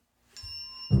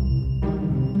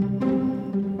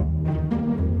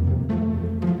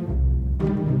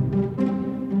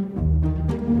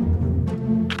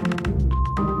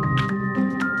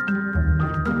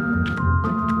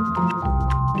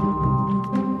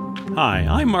Hi,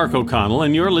 I'm Mark O'Connell,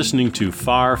 and you're listening to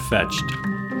Far Fetched,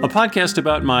 a podcast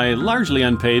about my largely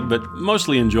unpaid but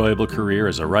mostly enjoyable career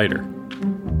as a writer.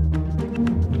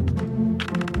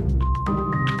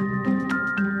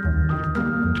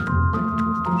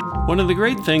 One of the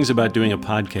great things about doing a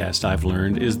podcast, I've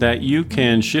learned, is that you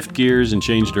can shift gears and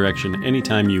change direction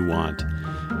anytime you want.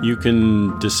 You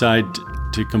can decide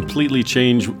to completely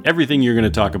change everything you're going to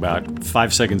talk about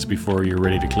 5 seconds before you're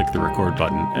ready to click the record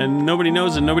button. And nobody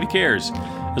knows and nobody cares,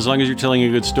 as long as you're telling a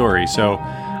good story. So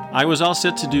I was all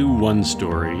set to do one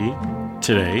story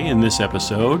today in this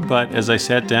episode, but as I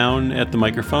sat down at the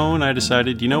microphone, I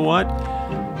decided, you know what?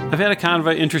 I've had a kind of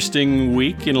an interesting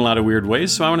week in a lot of weird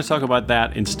ways, so I want to talk about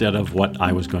that instead of what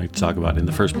I was going to talk about in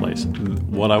the first place.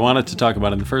 What I wanted to talk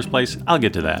about in the first place, I'll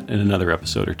get to that in another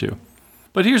episode or two.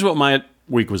 But here's what my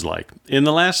week was like. In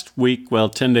the last week,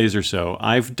 10 days or so,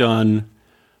 I've done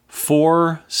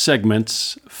 4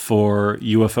 segments for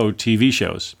UFO TV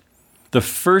shows. The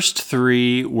first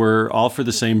 3 were all for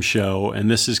the same show,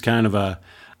 and this is kind of a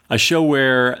show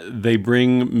where they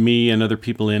bring me and other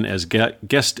people in as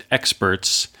guest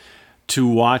experts to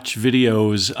watch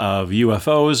videos of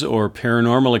UFOs or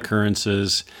paranormal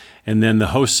occurrences, and then the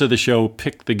hosts of the show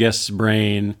pick the guest's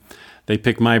brain. They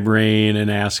pick my brain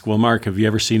and ask, well, Mark, have you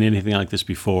ever seen anything like this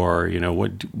before? You know,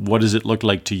 what does it look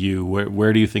like to you?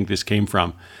 Where do you think this came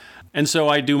from? And so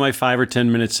I do my 5 or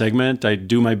 10 minute segment. I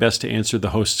do my best to answer the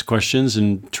host's questions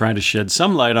and try to shed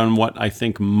some light on what I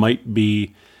think might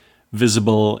be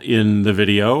visible in the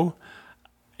video.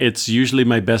 It's usually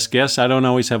my best guess. I don't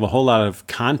always have a whole lot of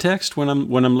context when I'm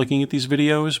looking at these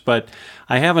videos, but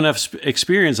I have enough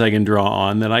experience I can draw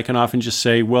on that I can often just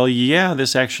say, well, yeah,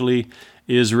 this actually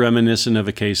is reminiscent of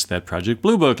a case that Project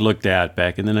Blue Book looked at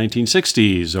back in the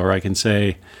 1960s. Or I can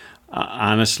say,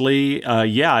 honestly,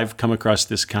 yeah, I've come across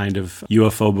this kind of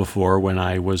UFO before when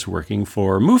I was working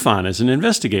for MUFON as an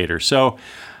investigator. So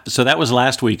that was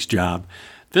last week's job.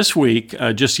 This week,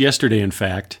 just yesterday, in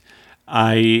fact,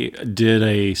 I did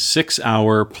a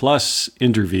 6-hour plus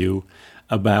interview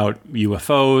about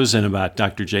UFOs and about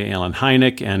Dr. J. Allen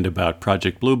Hynek and about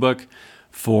Project Blue Book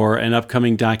for an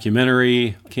upcoming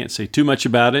documentary. I can't say too much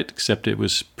about it, except it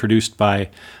was produced by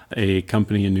a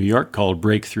company in New York called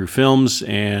Breakthrough Films,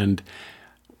 and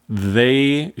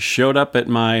they showed up at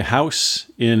my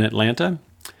house in Atlanta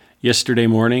yesterday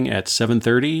morning at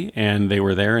 7:30, and they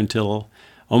were there until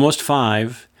almost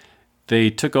 5. They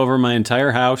took over my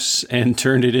entire house and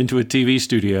turned it into a TV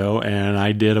studio, and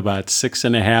I did about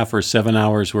 6.5 or 7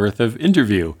 hours worth of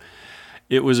interview.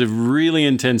 It was a really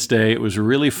intense day. It was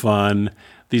really fun.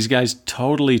 These guys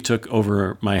totally took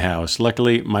over my house.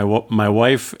 Luckily, my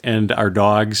wife and our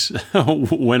dogs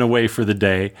went away for the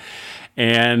day.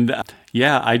 And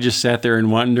yeah, I just sat there and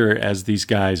wondered as these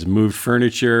guys moved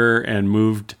furniture and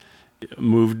moved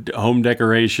home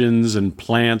decorations and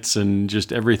plants and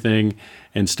just everything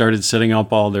and started setting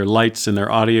up all their lights and their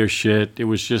audio shit. It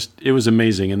was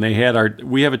amazing. And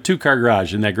we have a 2-car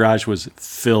garage, and that garage was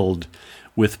filled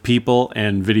with people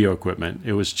and video equipment.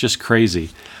 It was just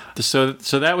crazy. So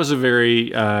that was a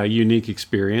very unique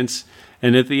experience.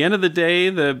 And at the end of the day,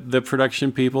 the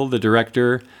production people, the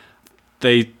director,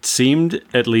 they seemed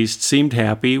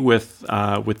happy with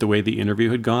the way the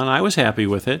interview had gone. I was happy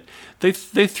with it. They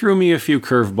threw me a few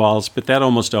curveballs, but that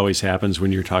almost always happens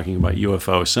when you're talking about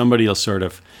UFO. Somebody will sort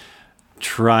of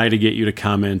try to get you to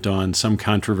comment on some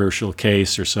controversial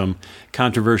case or some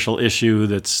controversial issue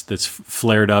that's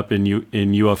flared up in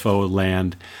UFO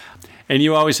land, and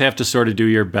you always have to sort of do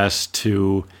your best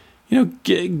to,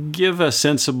 give a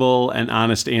sensible and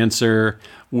honest answer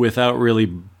without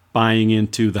really buying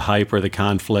into the hype or the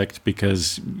conflict,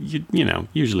 because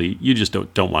usually you just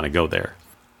don't want to go there.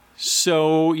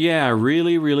 So yeah,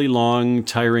 really, really long,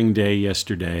 tiring day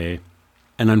yesterday,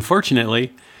 and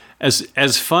unfortunately,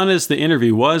 as fun as the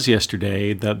interview was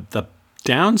yesterday, the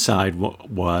downside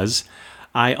was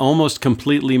I almost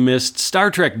completely missed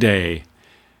Star Trek Day.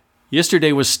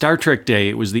 Yesterday was Star Trek Day.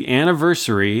 It was the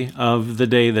anniversary of the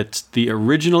day that the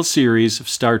original series of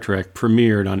Star Trek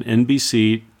premiered on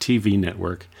NBC TV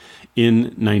network in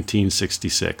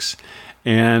 1966.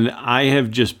 And I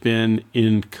have just been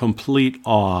in complete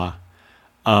awe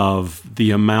of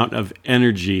the amount of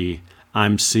energy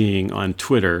I'm seeing on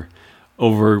Twitter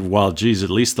over, at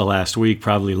least the last week,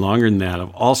 probably longer than that,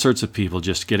 of all sorts of people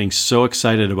just getting so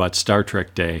excited about Star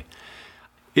Trek Day.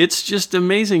 It's just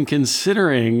amazing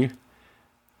considering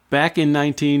back in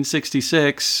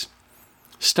 1966,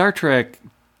 Star Trek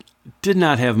did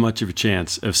not have much of a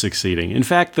chance of succeeding. In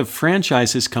fact, the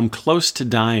franchise has come close to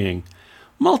dying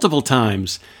multiple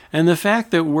times. And the fact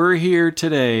that we're here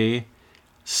today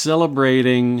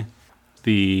celebrating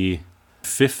the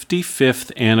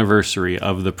 55th anniversary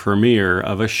of the premiere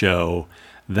of a show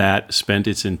that spent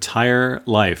its entire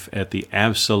life at the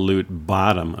absolute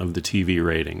bottom of the TV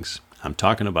ratings. I'm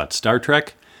talking about Star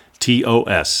Trek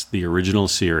TOS, the original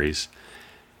series.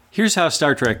 Here's how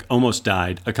Star Trek almost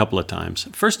died a couple of times.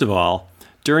 First of all,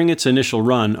 during its initial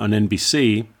run on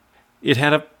NBC, it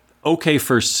had a okay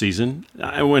first season.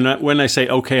 When I say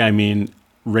okay, I mean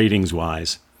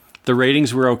ratings-wise. The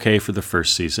ratings were okay for the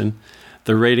first season.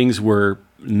 The ratings were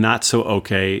not so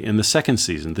okay in the second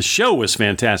season. The show was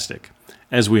fantastic,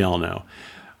 as we all know.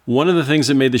 One of the things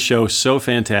that made the show so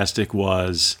fantastic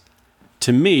was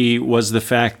the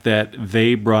fact that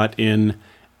they brought in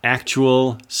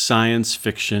actual science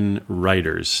fiction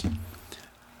writers.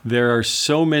 There are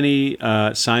so many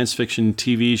science fiction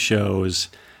TV shows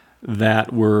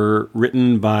that were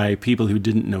written by people who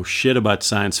didn't know shit about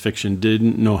science fiction,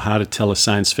 didn't know how to tell a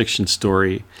science fiction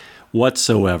story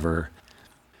whatsoever.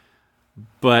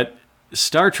 But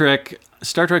Star Trek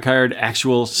hired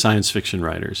actual science fiction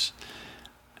writers.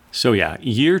 So yeah,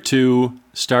 year 2,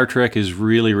 Star Trek is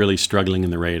really, really struggling in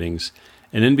the ratings,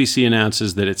 and NBC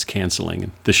announces that it's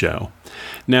canceling the show.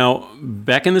 Now,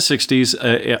 back in the 60s,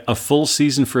 a full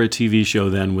season for a TV show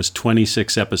then was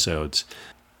 26 episodes.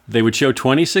 They would show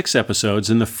 26 episodes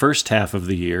in the first half of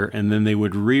the year, and then they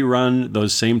would rerun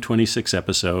those same 26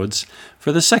 episodes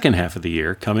for the second half of the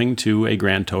year, coming to a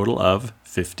grand total of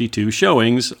 52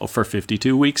 showings for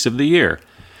 52 weeks of the year.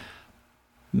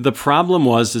 The problem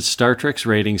was that Star Trek's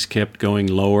ratings kept going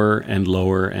lower and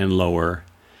lower and lower.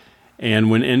 And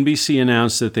when NBC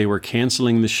announced that they were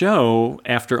canceling the show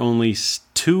after only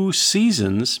 2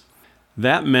 seasons,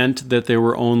 that meant that there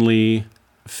were only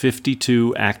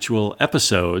 52 actual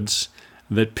episodes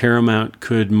that Paramount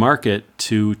could market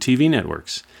to TV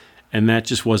networks. And that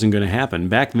just wasn't going to happen.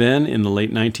 Back then, in the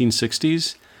late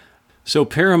 1960s, so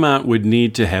Paramount would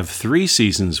need to have 3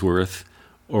 seasons worth,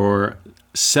 or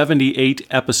 78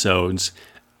 episodes,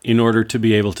 in order to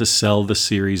be able to sell the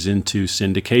series into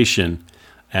syndication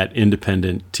at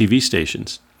independent TV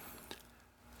stations.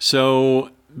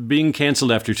 So being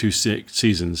canceled after 2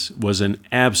 seasons was an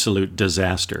absolute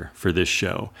disaster for this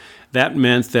show. That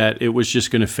meant that it was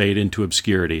just going to fade into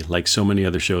obscurity, like so many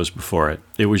other shows before it.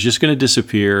 It was just going to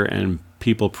disappear, and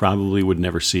people probably would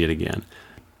never see it again.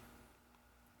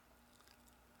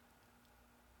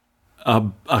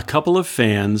 A couple of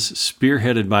fans,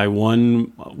 spearheaded by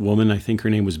one woman, I think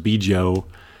her name was Bijo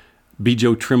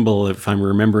Trimble, if I'm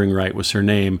remembering right, was her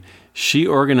name. She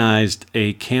organized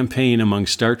a campaign among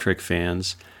Star Trek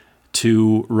fans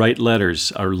to write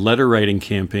letters, a letter writing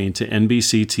campaign to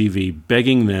NBC TV,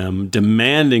 begging them,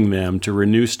 demanding them to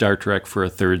renew Star Trek for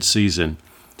a 3rd season.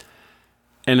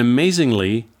 And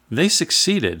amazingly, they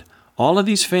succeeded. All of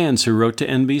these fans who wrote to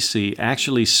NBC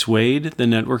actually swayed the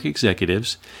network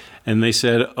executives, and they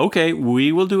said, okay,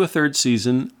 we will do a 3rd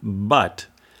season, but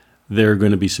there are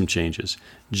going to be some changes.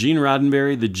 Gene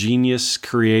Roddenberry, the genius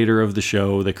creator of the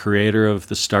show, the creator of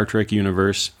the Star Trek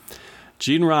universe,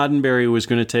 Gene Roddenberry was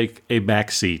going to take a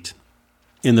back seat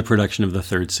in the production of the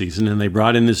 3rd season, and they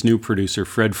brought in this new producer,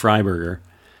 Fred Freiberger.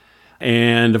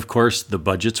 And, of course, the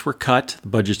budgets were cut. The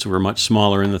budgets were much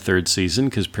smaller in the 3rd season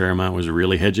because Paramount was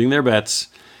really hedging their bets.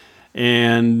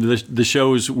 And the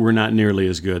shows were not nearly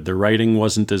as good. The writing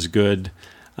wasn't as good.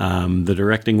 The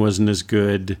directing wasn't as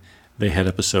good. They had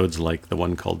episodes like the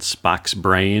one called Spock's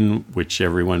Brain, which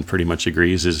everyone pretty much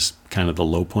agrees is kind of the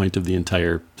low point of the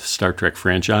entire Star Trek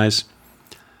franchise.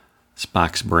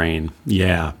 Spock's Brain.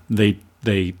 Yeah, they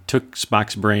took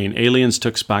Spock's brain. Aliens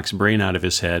took Spock's brain out of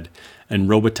his head and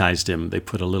robotized him. They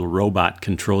put a little robot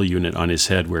control unit on his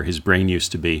head where his brain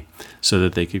used to be so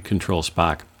that they could control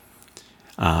Spock.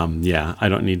 Yeah, I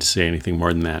don't need to say anything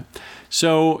more than that.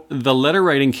 So the letter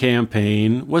writing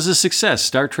campaign was a success.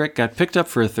 Star Trek got picked up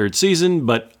for a 3rd season,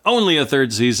 but only a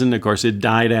 3rd season. Of course, it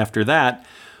died after that.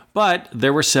 But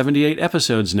there were 78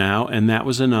 episodes now, and that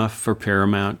was enough for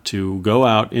Paramount to go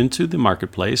out into the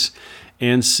marketplace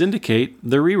and syndicate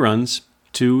the reruns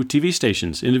to TV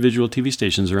stations, individual TV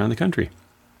stations around the country.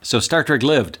 So Star Trek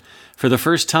lived. For the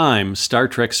first time, Star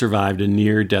Trek survived a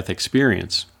near-death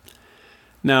experience.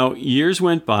 Now, years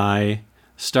went by,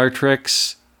 Star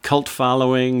Trek's cult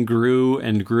following grew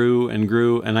and grew and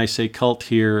grew, and I say cult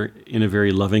here in a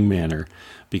very loving manner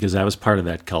because I was part of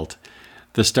that cult.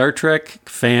 The Star Trek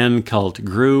fan cult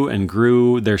grew and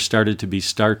grew. There started to be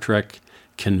Star Trek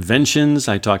conventions.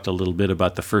 I talked a little bit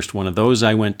about the first one of those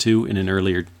I went to in an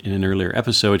earlier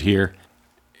episode here.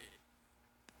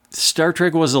 Star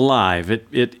Trek was alive.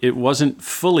 It wasn't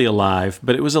fully alive,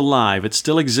 but it was alive. It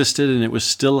still existed, and it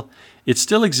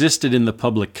still existed in the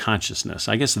public consciousness.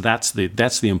 I guess that's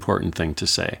the important thing to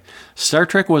say. Star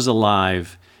Trek was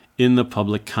alive in the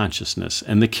public consciousness.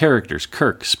 And the characters,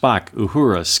 Kirk, Spock,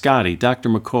 Uhura, Scotty, Dr.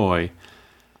 McCoy,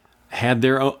 had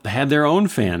their own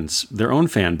fans, their own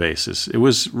fan bases. It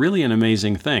was really an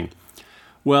amazing thing.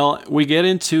 Well, we get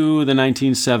into the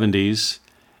 1970s,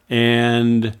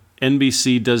 and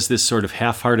NBC does this sort of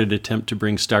half-hearted attempt to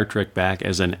bring Star Trek back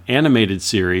as an animated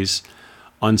series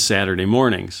on Saturday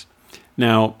mornings.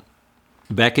 Now,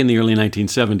 back in the early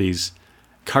 1970s,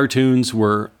 cartoons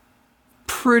were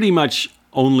pretty much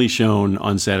only shown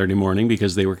on Saturday morning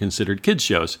because they were considered kids'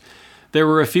 shows. There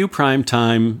were a few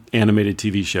primetime animated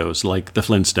TV shows like The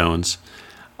Flintstones.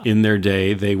 In their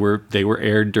day, they were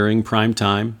aired during prime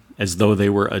time as though they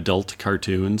were adult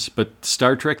cartoons, but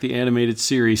Star Trek the Animated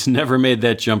Series never made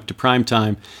that jump to prime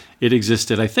time. It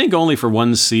existed, I think, only for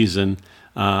one season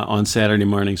on Saturday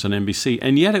mornings on NBC,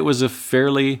 and yet it was a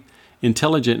fairly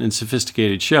intelligent and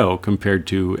sophisticated show compared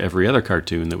to every other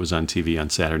cartoon that was on TV on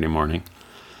Saturday morning.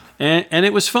 And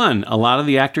it was fun. A lot of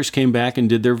the actors came back and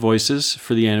did their voices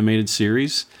for the animated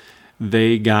series.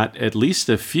 They got at least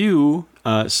a few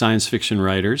science fiction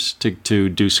writers to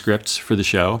do scripts for the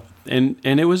show. And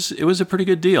it was a pretty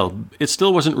good deal. It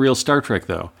still wasn't real Star Trek,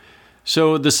 though.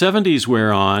 So the 70s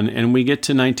wear on, and we get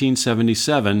to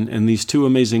 1977, and these two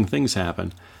amazing things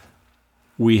happen.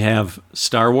 We have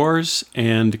Star Wars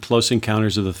and Close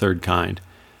Encounters of the Third Kind.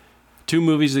 Two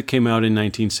movies that came out in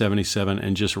 1977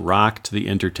 and just rocked the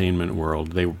entertainment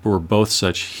world. They were both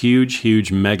such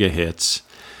huge mega hits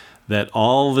that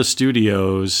all the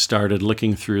studios started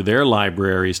looking through their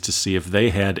libraries to see if they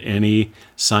had any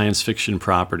science fiction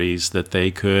properties that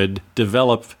they could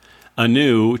develop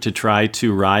anew to try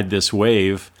to ride this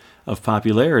wave of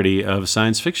popularity of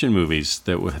science fiction movies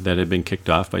that had been kicked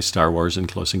off by Star Wars and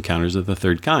Close Encounters of the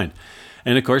Third Kind.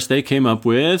 And of course, they came up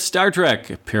with Star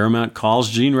Trek. Paramount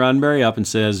calls Gene Roddenberry up and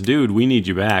says, dude, we need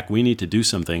you back. We need to do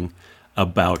something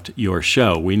about your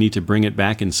show. We need to bring it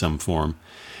back in some form.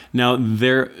 Now,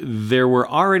 there were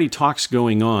already talks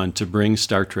going on to bring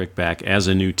Star Trek back as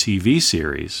a new TV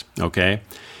series, okay?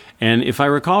 And if I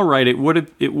recall right, it would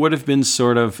have been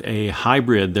sort of a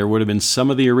hybrid. There would have been some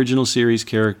of the original series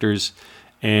characters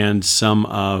and some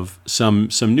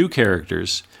new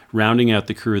characters rounding out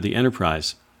the crew of the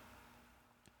Enterprise.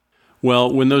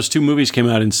 Well, when those two movies came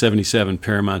out in 77,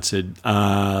 Paramount said,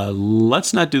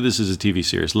 let's not do this as a TV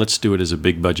series. Let's do it as a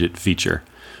big budget feature.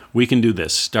 We can do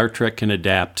this. Star Trek can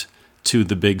adapt to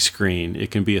the big screen.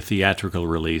 It can be a theatrical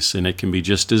release, and it can be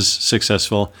just as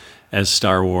successful as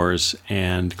Star Wars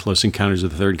and Close Encounters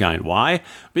of the Third Kind. Why?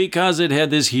 Because it had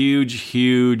this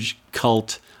huge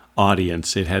cult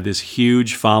audience. It had this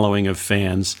huge following of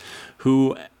fans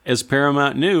who, as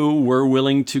Paramount knew, were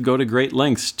willing to go to great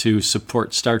lengths to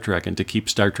support Star Trek and to keep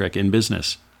Star Trek in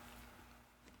business.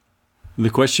 The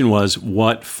question was,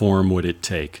 what form would it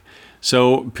take?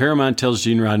 So Paramount tells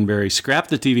Gene Roddenberry, scrap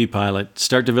the TV pilot,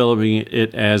 start developing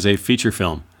it as a feature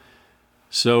film.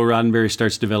 So Roddenberry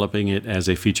starts developing it as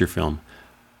a feature film.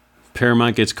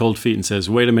 Paramount gets cold feet and says,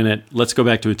 wait a minute, let's go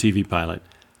back to a TV pilot.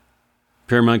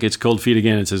 Paramount gets cold feet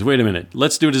again and says, wait a minute,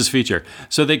 let's do it as a feature.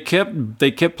 So they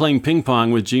kept playing ping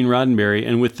pong with Gene Roddenberry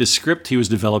and with the script he was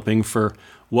developing for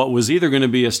what was either going to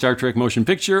be a Star Trek motion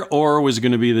picture or was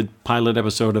going to be the pilot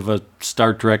episode of a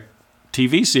Star Trek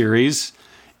TV series,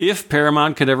 if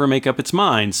Paramount could ever make up its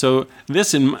mind. So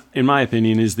this, in my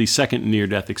opinion, is the second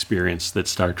near-death experience that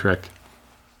Star Trek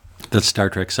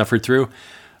suffered through,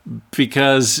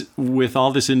 because with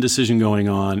all this indecision going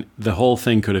on, the whole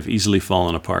thing could have easily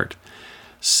fallen apart.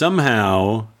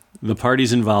 Somehow, the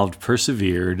parties involved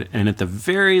persevered, and at the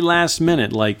very last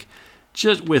minute,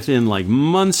 just within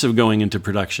months of going into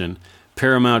production,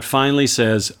 Paramount finally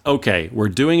says, okay, we're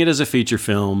doing it as a feature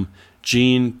film.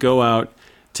 Gene, go out,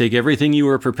 take everything you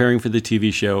were preparing for the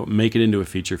TV show, make it into a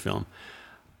feature film.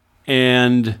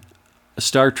 And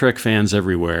Star Trek fans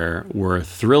everywhere were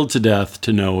thrilled to death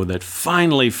to know that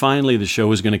finally the show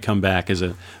was going to come back as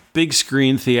a big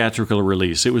screen theatrical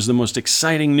release. It was the most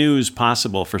exciting news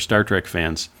possible for Star Trek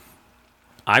fans.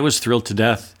 I was thrilled to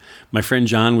death. My friend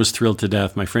John was thrilled to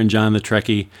death, my friend John the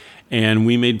Trekkie, and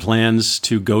we made plans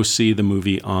to go see the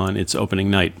movie on its opening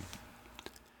night.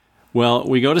 Well,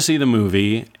 we go to see the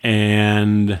movie,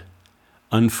 and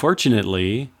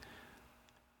unfortunately,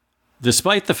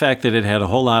 despite the fact that it had a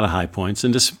whole lot of high points,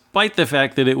 and despite the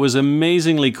fact that it was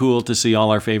amazingly cool to see all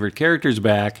our favorite characters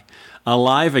back,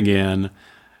 alive again,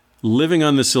 living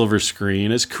on the silver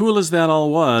screen, as cool as that all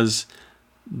was,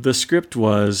 the script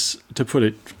was, to put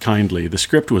it kindly, the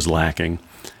script was lacking.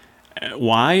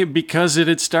 Why? Because it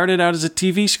had started out as a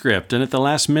TV script, and at the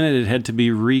last minute it had to be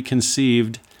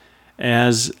reconceived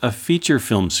as a feature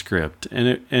film script, and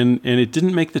it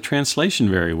didn't make the translation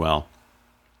very well.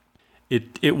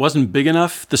 It wasn't big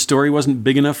enough. The story wasn't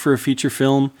big enough for a feature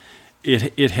film.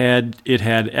 It had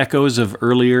echoes of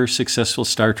earlier successful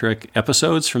Star Trek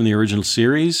episodes from the original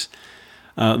series.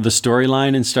 The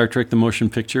storyline in Star Trek: The Motion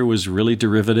Picture was really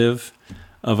derivative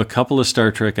of a couple of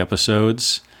Star Trek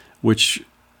episodes, which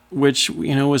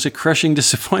was a crushing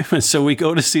disappointment. So we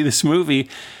go to see this movie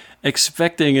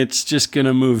expecting it's just going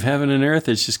to move heaven and earth.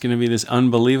 It's just going to be this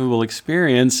unbelievable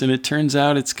experience, and it turns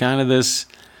out it's kind of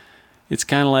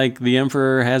like the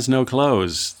Emperor has no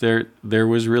clothes. There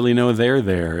was really no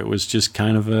there. It was just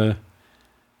kind of a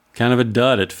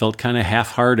dud. It felt kind of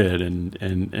half-hearted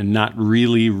and not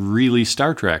really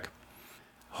Star Trek.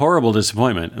 Horrible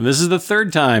disappointment. And this is the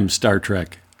third time Star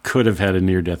Trek could have had a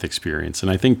near-death experience,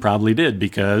 and I think probably did,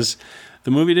 because the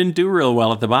movie didn't do real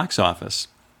well at the box office.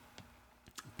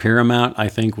 Paramount, I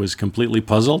think, was completely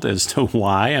puzzled as to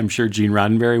why. I'm sure Gene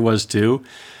Roddenberry was too.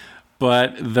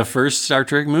 But the first Star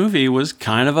Trek movie was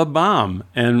kind of a bomb.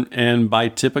 And by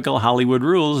typical Hollywood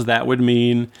rules, that would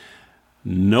mean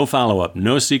no follow-up,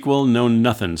 no sequel, no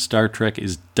nothing. Star Trek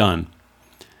is done.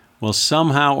 Well,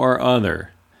 somehow or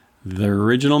other, the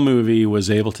original movie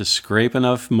was able to scrape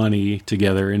enough money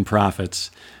together in profits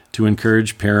to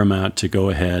encourage Paramount to go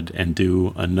ahead and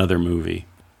do another movie.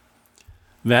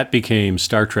 That became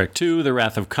Star Trek II: The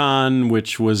Wrath of Khan,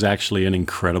 which was actually an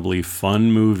incredibly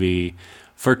fun movie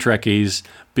for Trekkies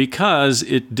because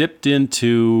it dipped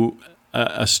into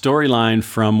a storyline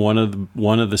from one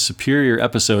of the superior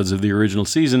episodes of the original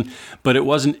season, but it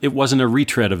wasn't a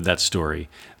retread of that story.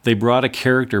 They brought a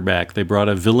character back. They brought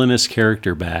a villainous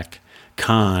character back,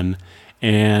 Khan,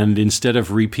 and instead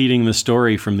of repeating the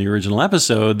story from the original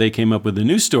episode, they came up with a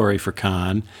new story for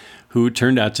Khan, who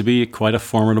turned out to be quite a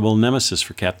formidable nemesis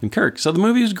for Captain Kirk. So the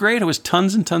movie was great. It was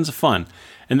tons and tons of fun.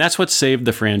 And that's what saved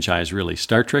the franchise, really.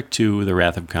 Star Trek II: The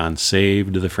Wrath of Khan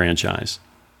saved the franchise.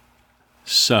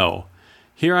 So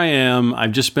here I am.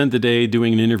 I've just spent the day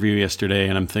doing an interview yesterday,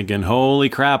 and I'm thinking, holy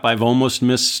crap, I've almost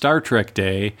missed Star Trek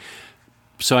Day.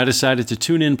 So I decided to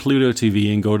tune in Pluto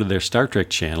TV and go to their Star Trek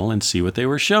channel and see what they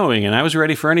were showing. And I was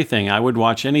ready for anything. I would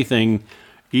watch anything,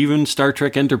 even Star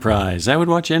Trek Enterprise. I would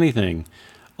watch anything.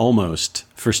 Almost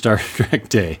for Star Trek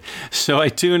Day. So I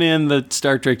tune in the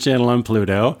Star Trek channel on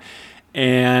Pluto,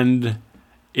 and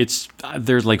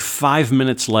there's like 5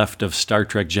 minutes left of Star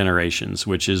Trek Generations,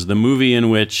 which is the movie in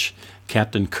which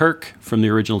Captain Kirk from the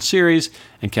original series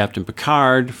and Captain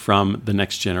Picard from The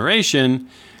Next Generation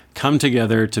come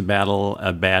together to battle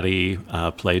a baddie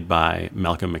played by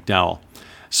Malcolm McDowell.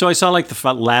 So I saw like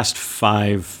the last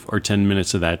 5 or 10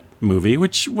 minutes of that movie,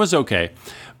 which was okay.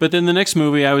 But then the next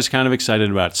movie I was kind of excited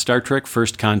about, Star Trek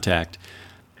First Contact.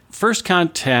 First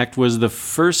Contact was the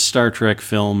first Star Trek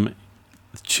film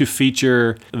to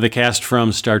feature the cast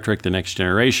from Star Trek The Next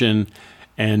Generation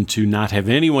and to not have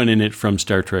anyone in it from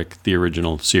Star Trek the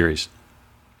original series.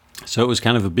 So it was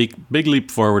kind of a big leap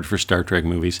forward for Star Trek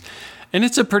movies. And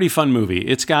it's a pretty fun movie.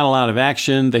 It's got a lot of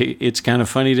action. It's kind of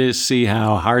funny to see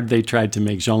how hard they tried to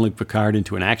make Jean-Luc Picard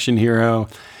into an action hero.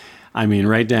 I mean,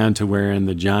 right down to wearing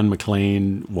the John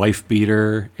McClane wife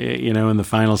beater, in the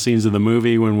final scenes of the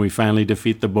movie when we finally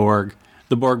defeat the Borg.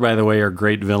 The Borg, by the way, are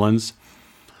great villains.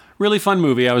 Really fun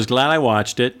movie. I was glad I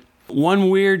watched it. One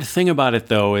weird thing about it,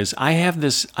 though, is I have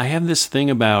this thing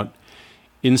about,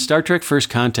 in Star Trek First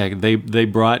Contact, they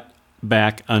brought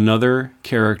back another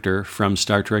character from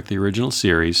Star Trek the original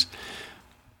series.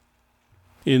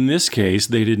 In this case,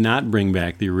 they did not bring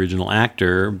back the original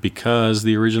actor because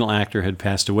the original actor had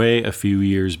passed away a few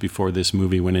years before this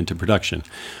movie went into production,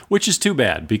 which is too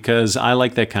bad because I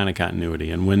like that kind of continuity.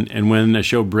 And when a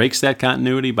show breaks that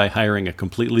continuity by hiring a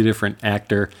completely different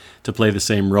actor to play the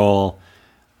same role,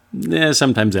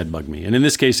 sometimes that bugged me. And in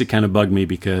this case, it kind of bugged me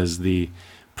because the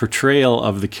portrayal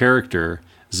of the character,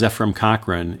 Zefram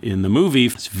Cochrane, in the movie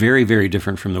is very, very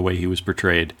different from the way he was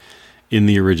portrayed in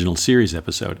the original series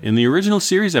episode. In the original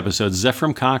series episode,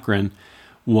 Zefram Cochrane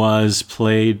was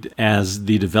played as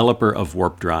the developer of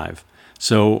Warp Drive.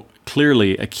 So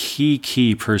clearly a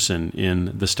key person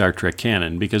in the Star Trek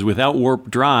canon, because without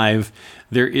Warp Drive,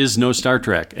 there is no Star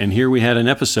Trek. And here we had an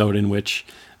episode in which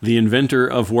the inventor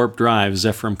of Warp Drive,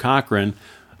 Zefram Cochrane,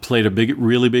 played a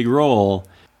really big role.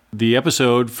 The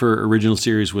episode for original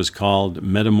series was called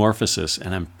Metamorphosis,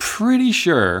 and I'm pretty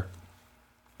sure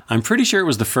it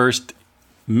was the first,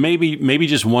 maybe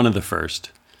just one of the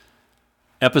first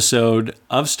episode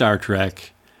of Star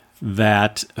Trek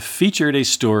that featured a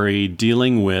story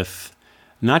dealing with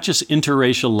not just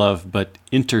interracial love, but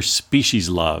interspecies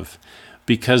love,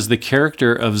 because the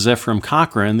character of Zefram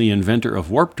Cochrane, the inventor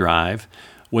of Warp Drive,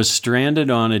 was stranded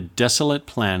on a desolate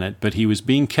planet, but he was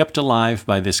being kept alive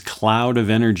by this cloud of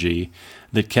energy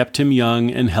that kept him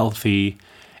young and healthy.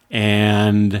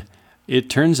 And it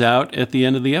turns out at the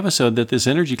end of the episode that this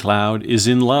energy cloud is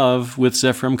in love with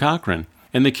Zefram Cochrane.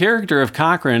 And the character of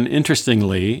Cochrane,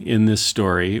 interestingly, in this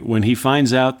story, when he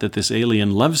finds out that this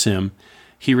alien loves him,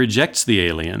 he rejects the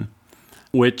alien,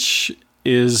 which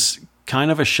is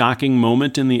kind of a shocking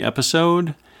moment in the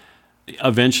episode.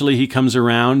 Eventually he comes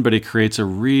around, but it creates a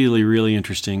really, really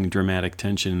interesting dramatic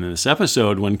tension in this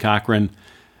episode when Cochrane,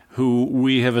 who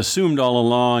we have assumed all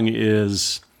along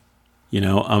is,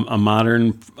 a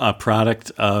modern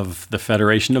product of the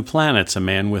Federation of Planets, a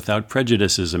man without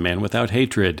prejudices, a man without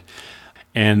hatred.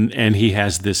 And he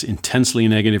has this intensely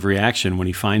negative reaction when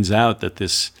he finds out that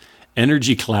this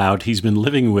energy cloud he's been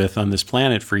living with on this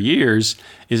planet for years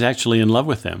is actually in love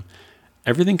with him.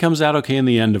 Everything comes out okay in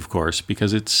the end, of course,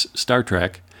 because it's Star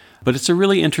Trek, but it's a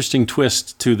really interesting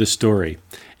twist to the story.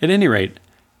 At any rate,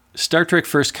 Star Trek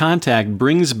First Contact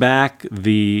brings back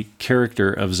the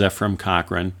character of Zefram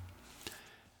Cochrane,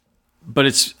 but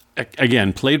it's,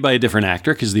 again, played by a different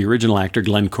actor, because the original actor,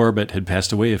 Glenn Corbett, had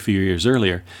passed away a few years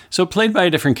earlier. So played by a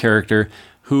different character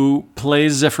who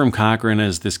plays Zefram Cochrane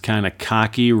as this kind of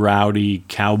cocky, rowdy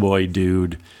cowboy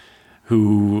dude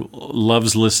who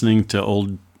loves listening to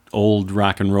old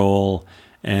rock and roll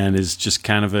and is just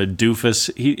kind of a doofus.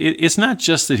 It's not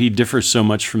just that he differs so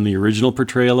much from the original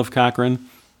portrayal of Cochrane.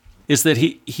 It's that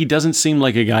he doesn't seem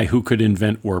like a guy who could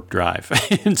invent warp drive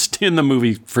in the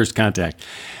movie First Contact.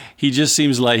 He just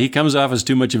seems like he comes off as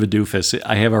too much of a doofus.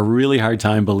 I have a really hard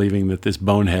time believing that this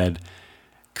bonehead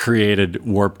created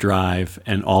warp drive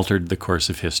and altered the course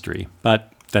of history.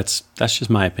 But that's just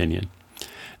my opinion.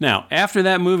 Now, after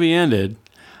that movie ended,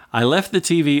 I left the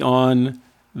TV on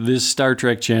this Star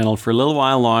Trek channel for a little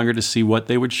while longer to see what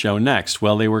they would show next.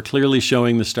 Well, they were clearly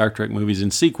showing the Star Trek movies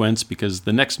in sequence because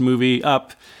the next movie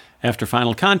up after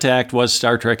Final Contact was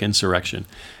Star Trek Insurrection.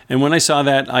 And when I saw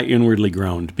that, I inwardly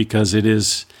groaned because it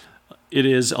is,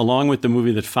 along with the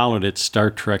movie that followed it, Star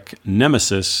Trek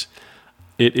Nemesis,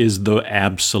 it is the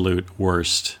absolute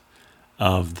worst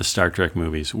of the Star Trek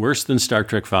movies. Worse than Star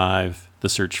Trek V, The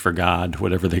Search for God,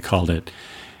 whatever they called it.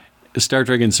 Star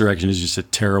Trek Insurrection is just a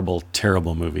terrible,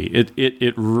 terrible movie.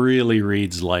 It really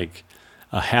reads like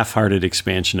a half-hearted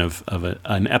expansion of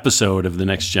an episode of The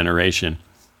Next Generation.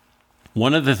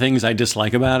 One of the things I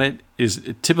dislike about it is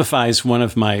it typifies one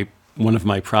of my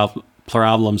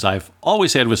problems I've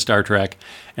always had with Star Trek,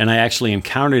 and I actually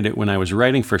encountered it when I was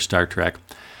writing for Star Trek.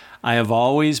 I have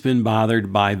always been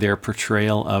bothered by their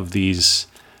portrayal of these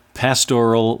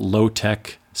pastoral,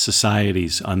 low-tech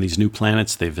societies on these new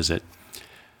planets they visit,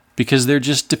 because they're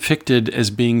just depicted as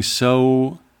being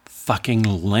so fucking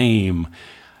lame.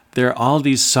 They're all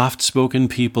these soft-spoken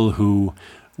people who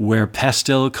wear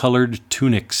pastel-colored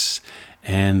tunics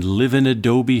and live in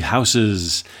adobe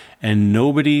houses, and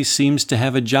nobody seems to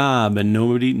have a job, and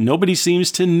nobody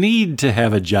seems to need to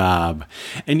have a job.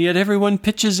 And yet everyone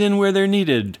pitches in where they're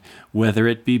needed, whether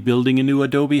it be building a new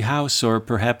adobe house or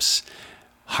perhaps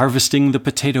harvesting the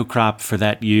potato crop for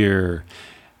that year.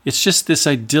 It's just this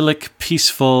idyllic,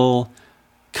 peaceful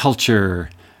culture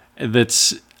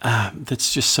that's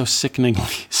just so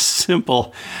sickeningly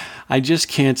simple. I just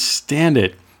can't stand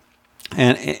it.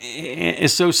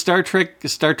 And so Star Trek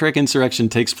Insurrection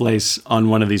takes place on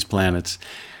one of these planets,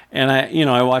 and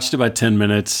I watched about 10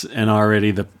 minutes, and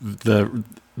already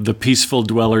the peaceful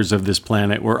dwellers of this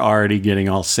planet were already getting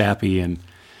all sappy and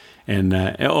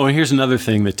here's another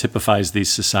thing that typifies these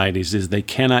societies is they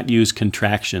cannot use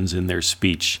contractions in their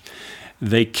speech.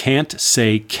 They can't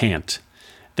say can't.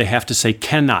 They have to say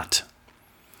cannot.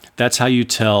 That's how you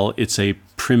tell it's a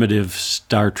primitive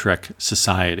Star Trek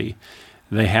society.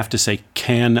 They have to say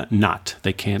cannot.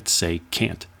 They can't say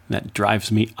can't. That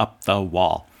drives me up the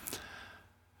wall.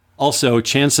 Also,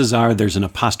 chances are there's an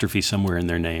apostrophe somewhere in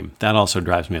their name. That also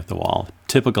drives me up the wall.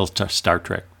 Typical Star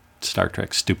Trek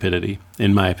stupidity,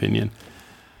 in my opinion.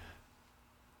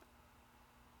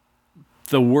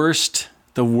 The worst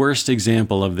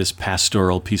example of this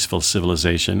pastoral, peaceful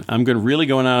civilization, I'm really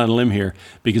going out on a limb here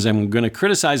because I'm going to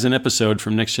criticize an episode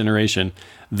from Next Generation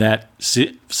that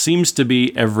seems to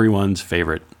be everyone's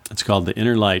favorite. It's called The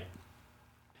Inner Light.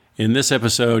 In this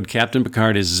episode, Captain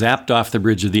Picard is zapped off the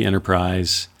bridge of the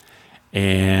Enterprise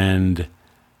and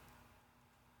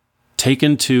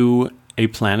taken to a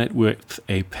planet with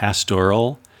a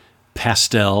pastoral,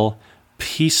 pastel,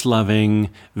 peace-loving,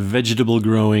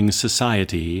 vegetable-growing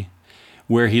society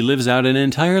where he lives out an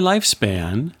entire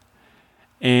lifespan.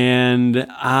 And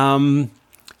the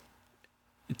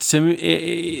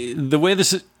way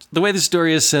the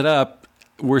story is set up,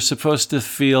 we're supposed to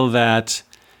feel that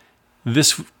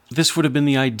this would have been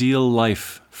the ideal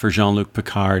life for Jean-Luc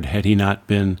Picard had he not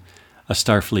been a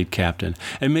Starfleet captain.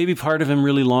 And maybe part of him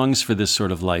really longs for this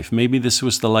sort of life. Maybe this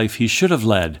was the life he should have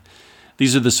led.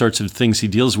 These are the sorts of things he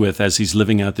deals with as he's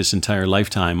living out this entire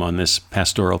lifetime on this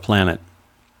pastoral planet.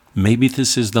 Maybe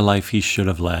this is the life he should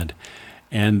have led.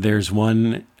 And there's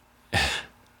one...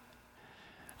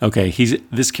 Okay,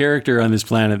 this character on this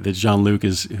planet that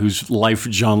whose life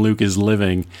Jean-Luc is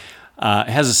living,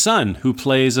 has a son who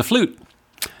plays a flute.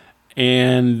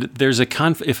 And there's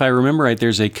if I remember right,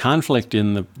 there's a conflict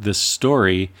in this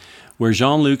story where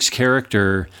Jean-Luc's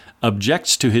character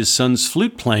objects to his son's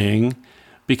flute playing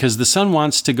because the son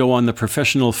wants to go on the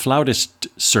professional flautist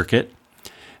circuit,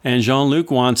 and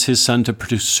Jean-Luc wants his son to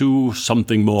pursue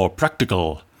something more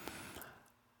practical.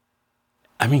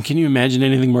 I mean, can you imagine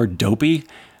anything more dopey?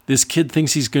 This kid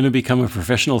thinks he's going to become a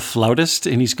professional flautist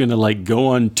and he's going to go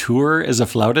on tour as a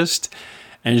flautist.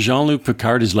 And Jean-Luc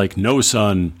Picard is like, no,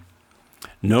 son.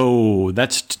 No,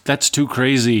 that's too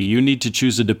crazy. You need to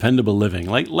choose a dependable living.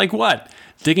 Like what?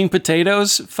 Digging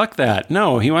potatoes? Fuck that.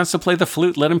 No, he wants to play the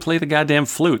flute. Let him play the goddamn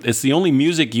flute. It's the only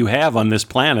music you have on this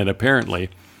planet, apparently.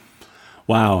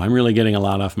 Wow, I'm really getting a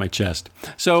lot off my chest.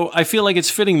 So I feel like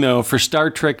it's fitting, though, for Star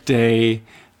Trek Day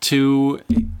to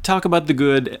talk about the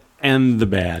good and the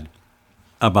bad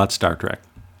about Star Trek.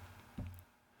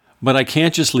 But I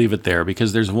can't just leave it there,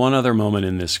 because there's one other moment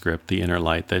in this script, The Inner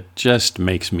Light, that just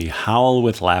makes me howl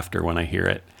with laughter when I hear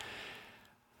it.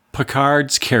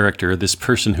 Picard's character, this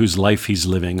person whose life he's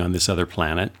living on this other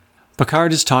planet,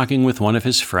 Picard is talking with one of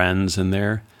his friends, and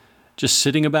they're just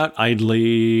sitting about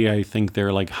idly. I think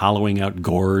they're hollowing out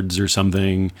gourds or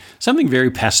something very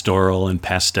pastoral and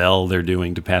pastel they're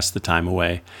doing to pass the time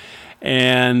away.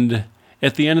 And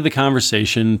at the end of the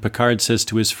conversation, Picard says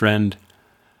to his friend,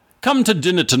 "Come to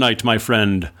dinner tonight, my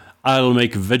friend. I'll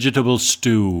make vegetable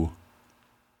stew."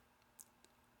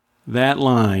 That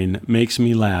line makes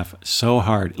me laugh so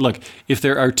hard. Look, if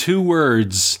there are two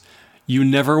words you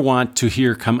never want to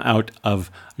hear come out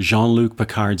of Jean-Luc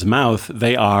Picard's mouth,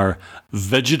 they are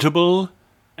vegetable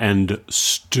and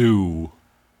stew.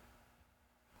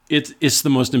 It's the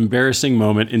most embarrassing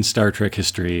moment in Star Trek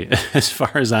history, as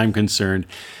far as I'm concerned.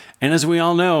 And as we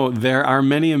all know, there are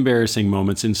many embarrassing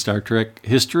moments in Star Trek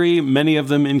history, many of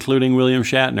them including William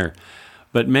Shatner.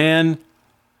 But man,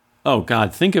 oh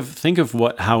God, think of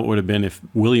how it would have been if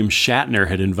William Shatner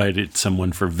had invited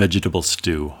someone for vegetable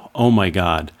stew. Oh my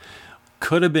God.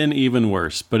 Could have been even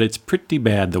worse, but it's pretty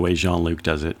bad the way Jean-Luc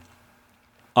does it.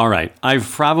 All right, I've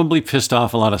probably pissed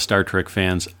off a lot of Star Trek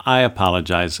fans. I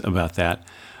apologize about that.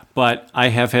 But I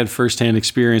have had firsthand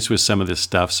experience with some of this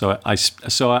stuff, so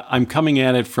I'm coming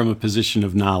at it from a position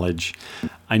of knowledge.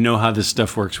 I know how this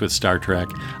stuff works with Star Trek.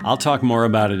 I'll talk more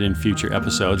about it in future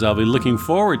episodes. I'll be looking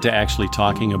forward to actually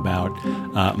talking about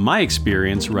my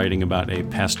experience writing about a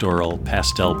pastoral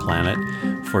pastel planet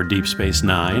for Deep Space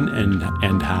Nine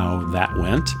and how that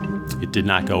went. It did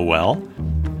not go well.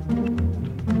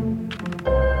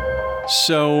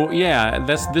 So yeah,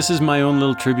 this is my own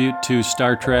little tribute to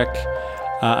Star Trek.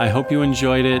 I hope you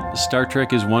enjoyed it. Star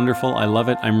Trek is wonderful. I love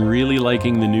it. I'm really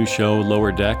liking the new show,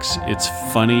 Lower Decks. It's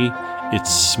funny.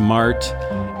 It's smart.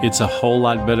 It's a whole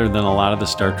lot better than a lot of the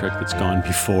Star Trek that's gone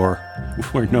before,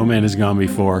 where no man has gone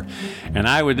before. And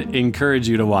I would encourage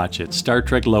you to watch it. Star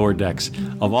Trek Lower Decks.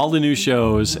 Of all the new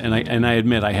shows, and I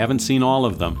admit I haven't seen all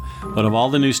of them, but of all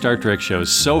the new Star Trek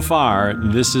shows so far,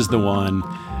 this is the one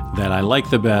that I like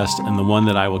the best and the one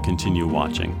that I will continue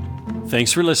watching.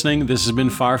 Thanks for listening. This has been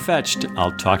Far-Fetched.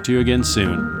 I'll talk to you again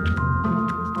soon.